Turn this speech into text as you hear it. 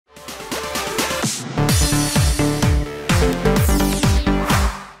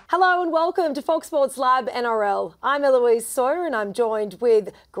and welcome to Fox Sports Lab NRL. I'm Eloise Sohier and I'm joined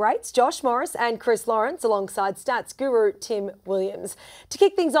with greats Josh Morris and Chris Lawrence alongside stats guru Tim Williams. To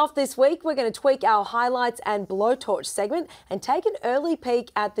kick things off this week, we're going to tweak our highlights and blowtorch segment and take an early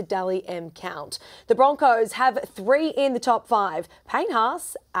peek at the Dally M count. The Broncos have 3 in the top 5, Payne,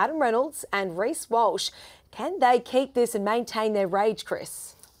 Haas, Adam Reynolds and Reece Walsh. Can they keep this and maintain their rage,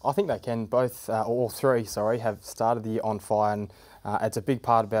 Chris? I think they can. All three, have started the year on fire, and it's a big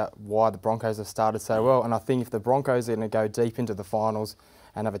part about why the Broncos have started so well. And I think if the Broncos are going to go deep into the finals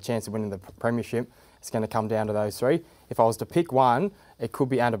and have a chance of winning the premiership, it's going to come down to those three. If I was to pick one, it could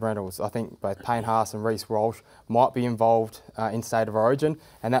be Adam Reynolds. I think both Payne, Haas and Reece Walsh might be involved in State of Origin,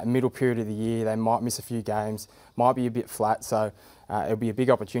 and that middle period of the year, they might miss a few games, might be a bit flat, so it'll be a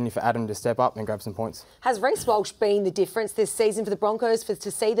big opportunity for Adam to step up and grab some points. Has Reece Walsh been the difference this season for the Broncos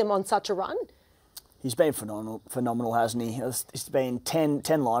to see them on such a run? He's been phenomenal, hasn't he? It's been 10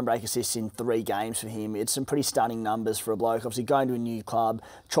 line break assists in 3 games for him. It's some pretty stunning numbers for a bloke. Obviously, going to a new club,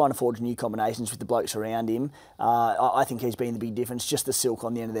 trying to forge new combinations with the blokes around him. I think he's been the big difference, just the silk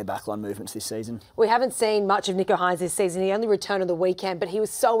on the end of their backline movements this season. We haven't seen much of Nicho Hynes this season. He only returned on the weekend, but he was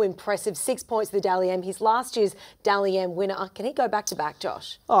so impressive. 6 points for the Dally M. He's last year's Dally M winner. Can he go back-to-back,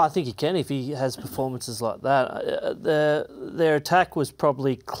 Josh? Oh, I think he can if he has performances like that. Their attack was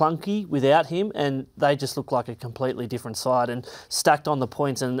probably clunky without him, and they just looked like a completely different side and stacked on the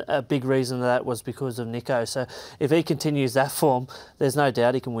points, and a big reason of that was because of Nicho. So if he continues that form, there's no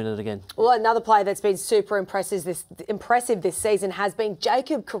doubt he can win it again. Well, another player that's been super impressive this season has been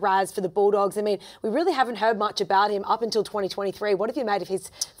Jacob Kiraz for the Bulldogs. I mean, we really haven't heard much about him up until 2023. What have you made of his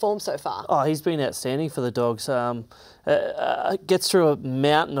form so far? Oh, he's been outstanding for the Dogs. Gets through a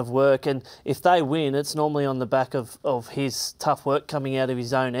mountain of work, and if they win, it's normally on the back of his tough work coming out of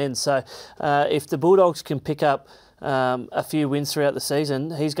his own end. So if the Bulldogs can pick up a few wins throughout the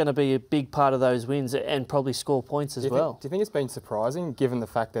season, he's going to be a big part of those wins and probably score points as well. Do you think it's been surprising, given the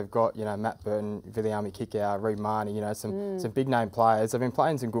fact they've got Matt Burton, Viliami Kikau, Reid Marnie, some big name players? They've been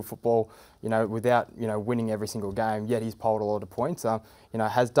playing some good football, without winning every single game. Yet he's polled a lot of points.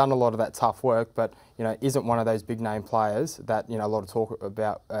 Has done a lot of that tough work, but isn't one of those big name players that a lot of talk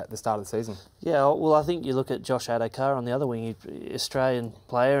about at the start of the season. Yeah, well, I think you look at Josh Adokar on the other wing, Australian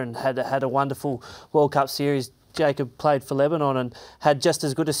player, and had a wonderful World Cup series. Jacob played for Lebanon and had just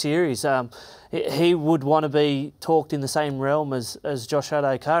as good a series. He would want to be talked in the same realm as Josh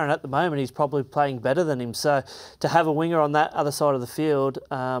Adokar, and at the moment he's probably playing better than him. So to have a winger on that other side of the field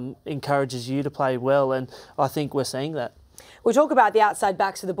encourages you to play well, and I think we're seeing that. We'll talk about the outside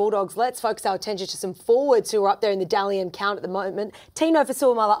backs for the Bulldogs. Let's focus our attention to some forwards who are up there in the Dally M count at the moment. Tino for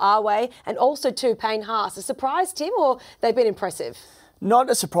Suamala-Awe and also to Payne Haas. A surprise, Tim, or they've been impressive?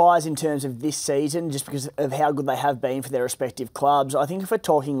 Not a surprise in terms of this season, just because of how good they have been for their respective clubs. I think if we're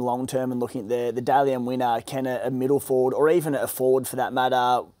talking long-term and looking at the Dally M winner, can a middle forward, or even a forward for that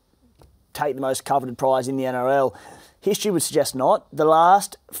matter, take the most coveted prize in the NRL? History would suggest not. The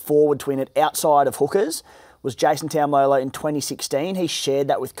last forward to win it outside of hookers was Jason Taumalolo in 2016. He shared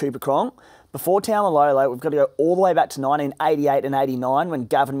that with Cooper Cronk. Before Taumalolo, we've got to go all the way back to 1988 and 89 when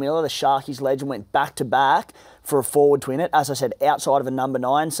Gavin Miller, the Sharkies legend, went back-to-back for a forward to win it, as I said, outside of a number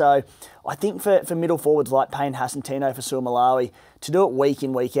 9. So I think for middle forwards like Payne, Haas and Tino for Suamala-Awe, to do it week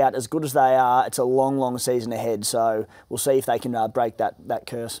in, week out, as good as they are, it's a long, long season ahead. So we'll see if they can break that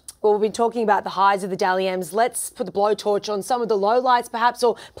curse. Well, we've been talking about the highs of the Dally M's. Let's put the blowtorch on some of the lowlights, perhaps,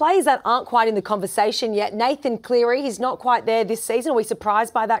 or players that aren't quite in the conversation yet. Nathan Cleary, he's not quite there this season. Are we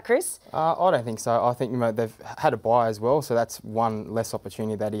surprised by that, Chris? I don't think so. I think they've had a bye as well, so that's one less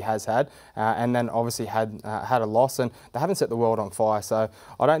opportunity that he has had, and then obviously had a loss, and they haven't set the world on fire. So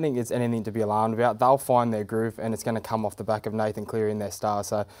I don't think it's anything to be alarmed about. They'll find their groove, and it's going to come off the back of Nathan Cleary and their star.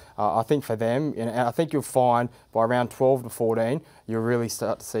 So I think for them, and I think you'll find by around 12 to 14, you'll really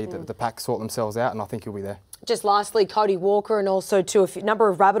start to see the pack sort themselves out, and I think you'll be there. Just lastly, Cody Walker and also to a number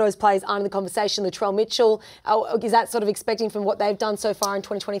of Rabbitohs players aren't in the conversation. Latrell Mitchell, is that sort of expecting from what they've done so far in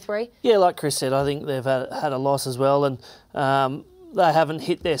 2023? Yeah, like Chris said, I think they've had a loss as well, and they haven't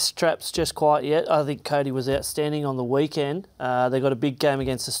hit their straps just quite yet. I think Cody was outstanding on the weekend. They've got a big game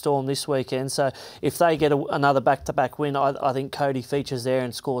against the Storm this weekend. So if they get another back-to-back win, I think Cody features there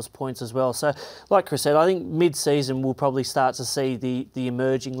and scores points as well. So like Chris said, I think mid-season we'll probably start to see the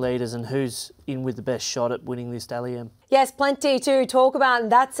emerging leaders and who's in with the best shot at winning this Dally M. Yes, plenty to talk about, and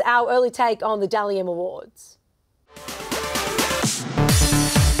that's our early take on the Dally M Awards.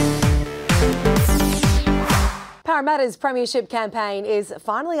 Parramatta's premiership campaign is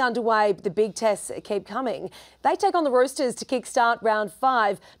finally underway, but the big tests keep coming. They take on the Roosters to kickstart round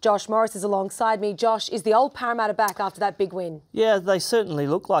 5. Josh Morris is alongside me. Josh, is the old Parramatta back after that big win? Yeah, they certainly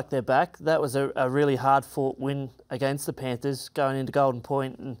look like they're back. That was a really hard-fought win against the Panthers going into Golden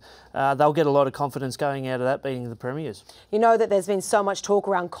Point, and they'll get a lot of confidence going out of that, beating the Premiers. You know that there's been so much talk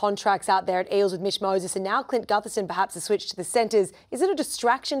around contracts out there at Eels with Mitch Moses, and now Clint Gutherson perhaps a switch to the centres. Is it a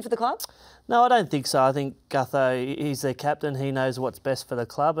distraction for the club? No, I don't think so. I think Gutho, he's their captain. He knows what's best for the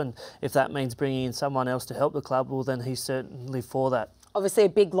club, and if that means bringing in someone else to help the club, well, then he's certainly for that. Obviously a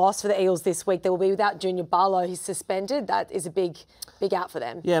big loss for the Eels this week. They will be without Junior Barlow. He's suspended. That is a big out for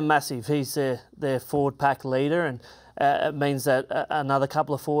them. Yeah, massive. He's their forward pack leader, and it means that another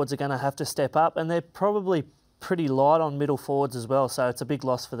couple of forwards are going to have to step up, and they're probably pretty light on middle forwards as well, so it's a big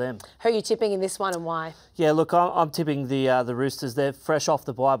loss for them. Who are you tipping in this one and why? Yeah, look, I'm tipping the Roosters. They're fresh off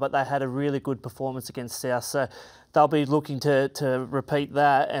the bye, but they had a really good performance against South, so they'll be looking to repeat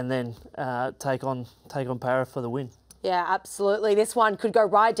that and then take on Parra for the win. Yeah, absolutely. This one could go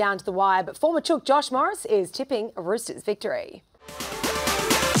right down to the wire, but former Chook Josh Morris is tipping a Roosters victory.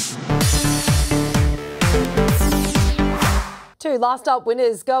 Two last up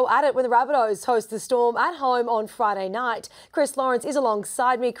winners go at it when the Rabbitohs host the Storm at home on Friday night. Chris Lawrence is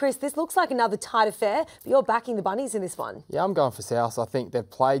alongside me. Chris, this looks like another tight affair, but you're backing the Bunnies in this one. Yeah, I'm going for South. I think they've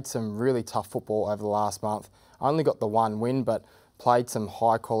played some really tough football over the last month. Only got the one win, but played some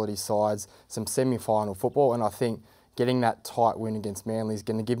high-quality sides, some semi-final football, and I think getting that tight win against Manly is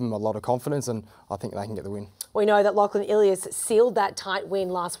going to give them a lot of confidence, and I think they can get the win. We know that Lachlan Ilias sealed that tight win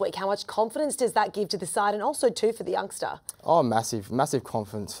last week. How much confidence does that give to the side, and also too for the youngster? Oh, massive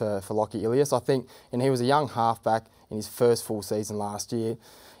confidence for Lachie Ilias. I think, and he was a young halfback in his first full season last year,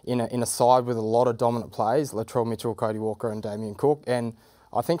 in a side with a lot of dominant players, Latrell Mitchell, Cody Walker and Damien Cook, and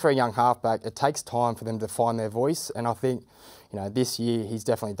I think for a young halfback, it takes time for them to find their voice, and I think, this year he's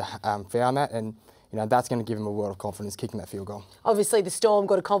definitely found that, and that's going to give him a world of confidence kicking that field goal. Obviously, the Storm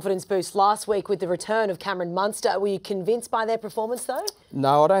got a confidence boost last week with the return of Cameron Munster. Were you convinced by their performance, though?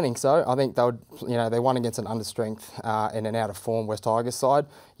 No, I don't think so. I think they won against an understrength and an out-of-form West Tigers side.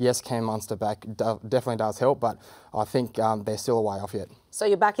 Yes, Cam Munster back definitely does help, but I think they're still a way off yet. So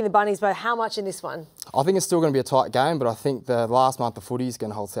you're backing the Bunnies, but how much in this one? I think it's still going to be a tight game, but I think the last month of footy is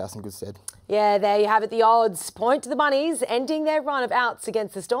going to hold South in good stead. Yeah, there you have it. The odds point to the Bunnies ending their run of outs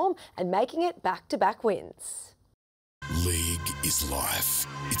against the Storm and making it back-to-back wins. League is life.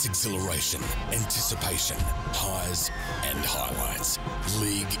 It's exhilaration, anticipation, highs and highlights.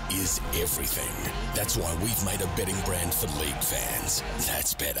 League is everything. That's why we've made a betting brand for League fans.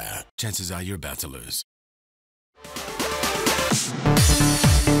 That's better. Chances are you're about to lose.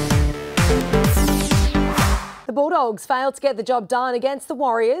 The Bulldogs failed to get the job done against the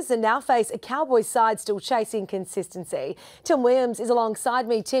Warriors and now face a Cowboys side still chasing consistency. Tim Williams is alongside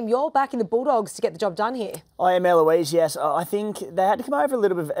me. Tim, you're backing the Bulldogs to get the job done here. I am, Eloise, yes. I think they had to come over a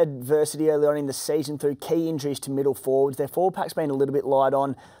little bit of adversity early on in the season through key injuries to middle forwards. Their forward pack's been a little bit light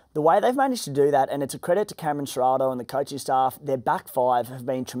on. The way they've managed to do that, and it's a credit to Cameron Serrato and the coaching staff, their back five have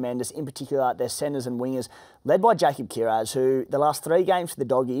been tremendous, in particular their centres and wingers, led by Jacob Kiraz, who the last 3 games for the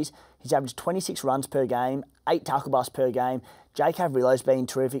Doggies, he's averaged 26 runs per game, 8 tackle busts per game. Jake Havrillo's been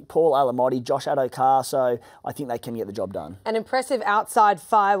terrific, Paul Alamotti, Josh Adokar, so I think they can get the job done. An impressive outside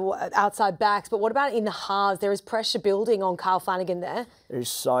backs, but what about in the halves? There is pressure building on Kyle Flanagan there. There's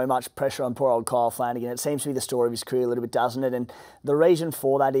so much pressure on poor old Kyle Flanagan. It seems to be the story of his career a little bit, doesn't it? And the reason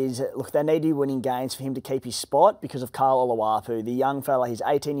for that is, look, they need to be winning games for him to keep his spot because of Carl Oluwapu, the young fella. He's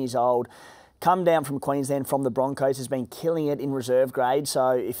 18 years old. Come down from Queensland from the Broncos, has been killing it in reserve grade. So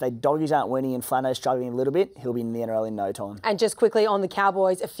if the Doggies aren't winning and Flano's struggling a little bit, he'll be in the NRL in no time. And just quickly on the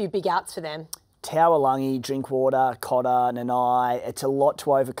Cowboys, a few big outs for them. Taulagi, Drinkwater, Cotter, Nanai, it's a lot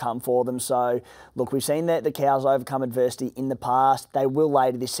to overcome for them. So, look, we've seen that the Cows overcome adversity in the past. They will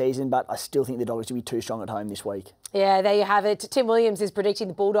later this season, but I still think the Doggies will be too strong at home this week. Yeah, there you have it. Tim Williams is predicting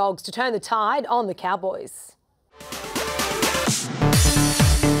the Bulldogs to turn the tide on the Cowboys.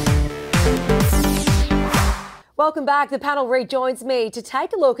 Welcome back. The panel rejoins me to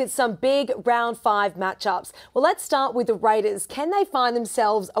take a look at some big round 5 matchups. Well, let's start with the Raiders. Can they find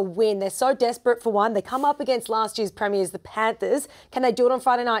themselves a win? They're so desperate for one. They come up against last year's premiers, the Panthers. Can they do it on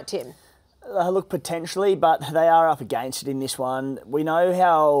Friday night, Tim? Look, potentially, but they are up against it in this one. We know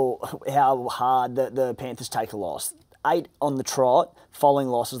how hard the Panthers take a loss. 8 on the trot, following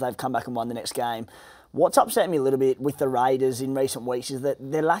losses, they've come back and won the next game. What's upset me a little bit with the Raiders in recent weeks is that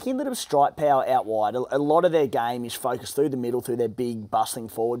they're lacking a little bit of strike power out wide. A lot of their game is focused through the middle, through their big, bustling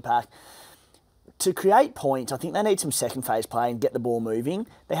forward pack. to create points, I think they need some second phase play and get the ball moving.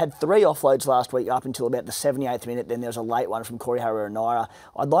 They had 3 offloads last week up until about the 78th minute. Then there was a late one from Corey Harawira-Naera.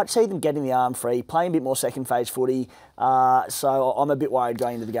 I'd like to see them getting the arm free, playing a bit more second phase footy. So I'm a bit worried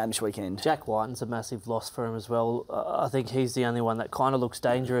going into the game this weekend. Jack Whiten's a massive loss for him as well. I think he's the only one that kind of looks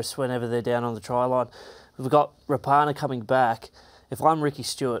dangerous whenever they're down on the try line. We've got Rapana coming back. If I'm Ricky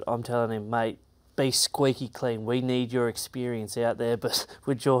Stewart, I'm telling him, mate, be squeaky clean. We need your experience out there. But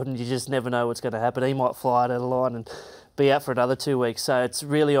with Jordan, you just never know what's going to happen. He might fly out of the line and be out for another 2 weeks. So it's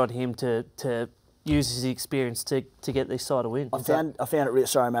really on him to use his experience to get this side a win. I found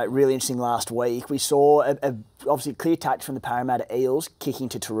it really interesting last week. We saw obviously a clear touch from the Parramatta Eels kicking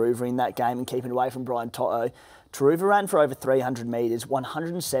to Taruva in that game and keeping it away from Brian Toto. Taruva ran for over 300 metres.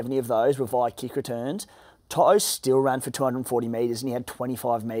 170 of those were via kick returns. Toto still ran for 240 metres and he had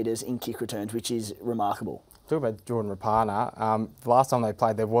 25 metres in kick returns, which is remarkable. Talk about Jordan Rapana. The last time they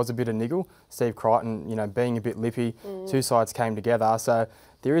played, there was a bit of niggle. Steve Crichton, being a bit lippy, 2 sides came together. So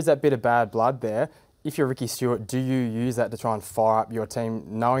there is that bit of bad blood there. If you're Ricky Stewart, do you use that to try and fire up your team,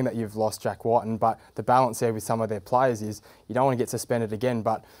 knowing that you've lost Jack Whiten? But the balance there with some of their players is you don't want to get suspended again,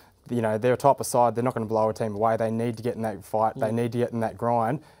 but they're a type of side, they're not going to blow a team away. They need to get in that fight, they need to get in that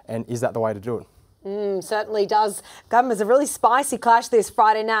grind, and is that the way to do it? Certainly does come as a really spicy clash this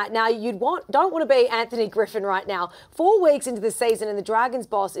Friday night. Now, don't want to be Anthony Griffin right now. 4 weeks into the season and the Dragons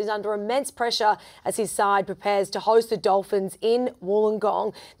boss is under immense pressure as his side prepares to host the Dolphins in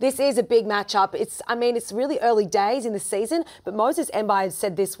Wollongong. This is a big matchup. It's really early days in the season, but Moses Mbye has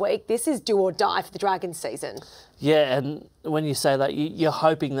said this week, this is do or die for the Dragons season. Yeah, and when you say that, you're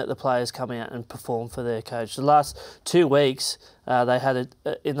hoping that the players come out and perform for their coach. The last 2 weeks, they had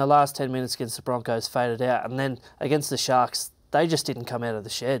in the last 10 minutes against the Broncos, faded out, and then against the Sharks, they just didn't come out of the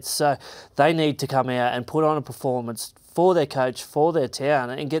sheds. So they need to come out and put on a performance for their coach, for their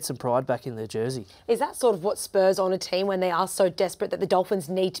town, and get some pride back in their jersey. Is that sort of what spurs on a team when they are so desperate that the Dolphins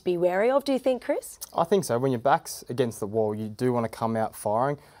need to be wary of, do you think, Chris? I think so. When your back's against the wall, you do want to come out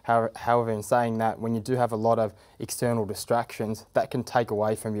firing. However, in saying that, when you do have a lot of external distractions, that can take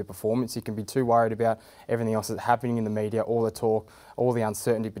away from your performance. You can be too worried about everything else that's happening in the media, all the talk, all the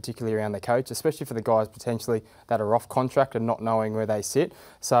uncertainty, particularly around the coach, especially for the guys potentially that are off contract and not knowing where they sit.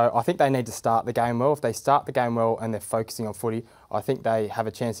 So I think they need to start the game well. If they start the game well and they're focusing on footy, I think they have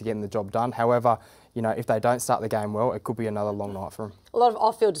a chance of getting the job done. However, if they don't start the game well, it could be another long night for them. A lot of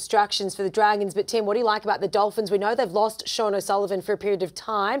off-field distractions for the Dragons, but Tim, what do you like about the Dolphins? We know they've lost Sean O'Sullivan for a period of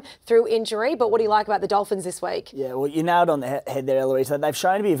time through injury, but what do you like about the Dolphins this week? Yeah, well, you nailed on the head there, Eloise. They've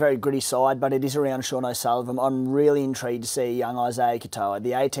shown to be a very gritty side, but it is around Sean O'Sullivan. I'm really intrigued to see young Isaiah Katoa,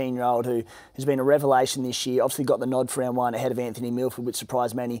 the 18-year-old who has been a revelation this year, obviously got the nod for round 1 ahead of Anthony Milford, which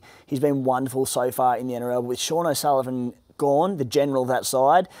surprised many. He's been wonderful so far in the NRL. With Sean O'Sullivan gone, the general of that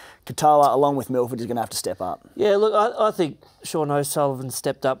side, Katoa, along with Milford, is going to have to step up. Yeah, look, I think Sean O'Sullivan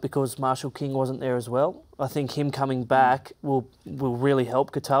stepped up because Marshall King wasn't there as well. I think him coming back will really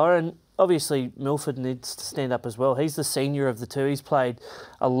help Katoa, and obviously Milford needs to stand up as well. He's the senior of the two. He's played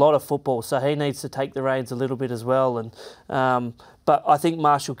a lot of football, so he needs to take the reins a little bit as well. And but I think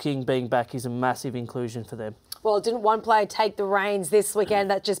Marshall King being back is a massive inclusion for them. Well, didn't one player take the reins this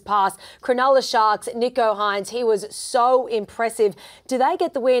weekend that just passed? Cronulla Sharks, Nicho Hynes, he was so impressive. Do they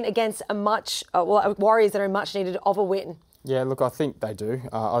get the win against Warriors that are much needed of a win? Yeah, look, I think they do.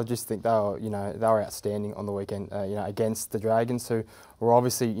 I just think they were outstanding on the weekend, against the Dragons, who were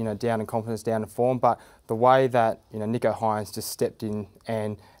obviously, down in confidence, down in form. But the way that, Nicho Hynes just stepped in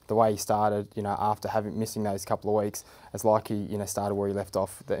and the way he started, after missing those couple of weeks, it's like he, started where he left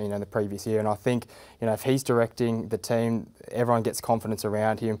off, the previous year. And I think, if he's directing the team, everyone gets confidence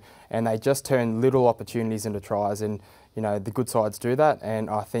around him, and they just turn little opportunities into tries. And the good sides do that. And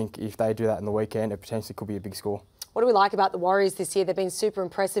I think if they do that in the weekend, it potentially could be a big score. What do we like about the Warriors this year? They've been super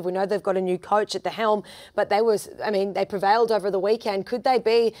impressive. We know they've got a new coach at the helm, but they prevailed over the weekend. Could they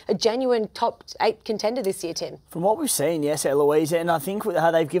be a genuine top 8 contender this year, Tim? From what we've seen, yes, Eloise, and I think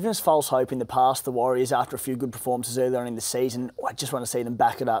how they've given us false hope in the past, the Warriors, after a few good performances earlier on in the season. I just want to see them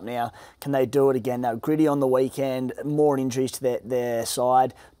back it up now. Can they do it again? They were gritty on the weekend, more injuries to their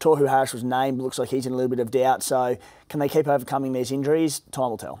side. Tohu Harris was named, looks like he's in a little bit of doubt, so can they keep overcoming these injuries?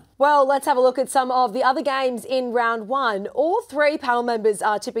 Time will tell. Well, let's have a look at some of the other games in round 1. All 3 panel members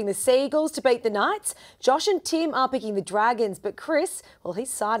are tipping the Seagulls to beat the Knights. Josh and Tim are picking the Dragons, but Chris, well,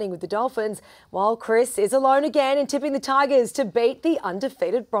 he's siding with the Dolphins, while Chris is alone again and tipping the Tigers to beat the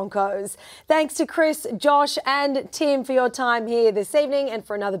undefeated Broncos. Thanks to Chris, Josh and Tim for your time here this evening and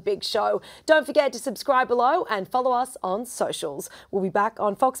for another big show. Don't forget to subscribe below and follow us on socials. We'll be back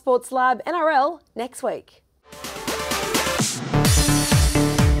on Fox Sports Lab NRL next week.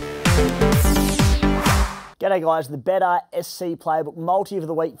 G'day guys, the Better SC Playbook multi of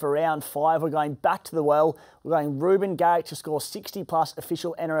the week for round 5. We're going back to the well. We're going Ruben Garrick to score 60 plus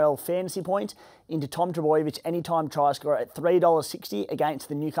official NRL fantasy point into Tom Trbojevic anytime try scorer at $3.60 against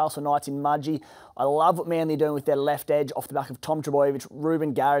the Newcastle Knights in Mudgee. I love what Manly are doing with their left edge off the back of Tom Trbojevic,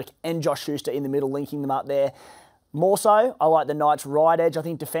 Ruben Garrick and Josh Schuster in the middle, linking them up there. More so, I like the Knights' right edge. I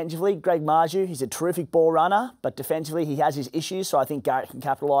think defensively, Greg Marju, he's a terrific ball runner, but defensively he has his issues, so I think Garrett can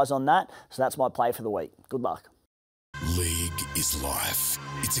capitalise on that. So that's my play for the week. Good luck. League is life.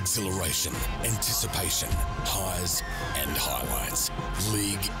 It's exhilaration, anticipation, highs and highlights.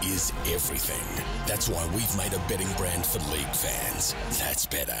 League is everything. That's why we've made a betting brand for league fans. That's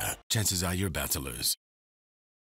better. Chances are you're about to lose.